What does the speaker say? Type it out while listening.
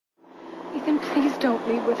Ethan, please don't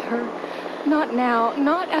leave with her. Not now.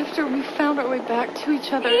 Not after we found our way back to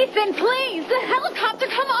each other. Ethan, please! The helicopter,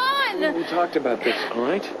 come on! We talked about this, all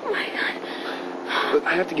right? Oh, my God. But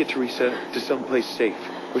I have to get Theresa to someplace safe,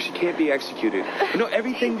 where she can't be executed. You know,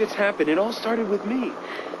 everything that's happened, it all started with me.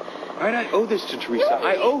 All right, I owe this to Theresa.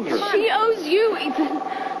 I owe her. She owes you, Ethan.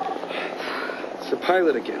 It's the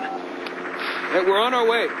pilot again. Hey, we're on our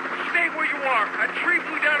way. Stay where you are. A tree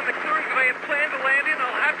blew down in the clearing that I had planned to land in.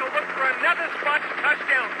 I'll have to look for another spot to touch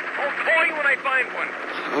down. I'll call you when I find one.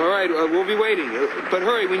 All right, we'll be waiting. But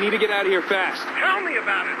hurry, we need to get out of here fast. Tell me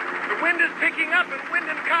about it. The wind is picking up, and wind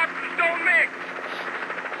and copters don't mix.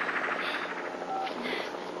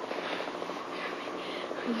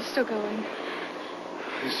 Are you still going?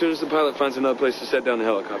 As soon as the pilot finds another place to set down the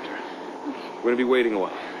helicopter. We're going to be waiting a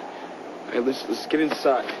while. All right, let's get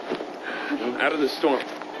inside. Out of the storm.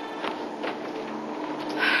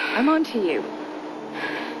 I'm on to you.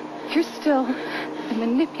 You're still the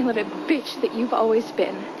manipulative bitch that you've always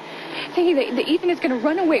been. Thinking that Ethan is going to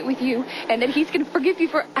run away with you and that he's going to forgive you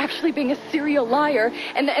for actually being a serial liar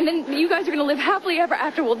and then you guys are going to live happily ever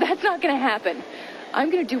after. Well, that's not going to happen.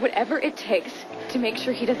 I'm going to do whatever it takes to make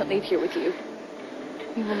sure he doesn't leave here with you.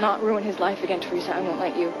 You will not ruin his life again, Theresa. I won't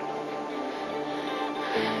let you.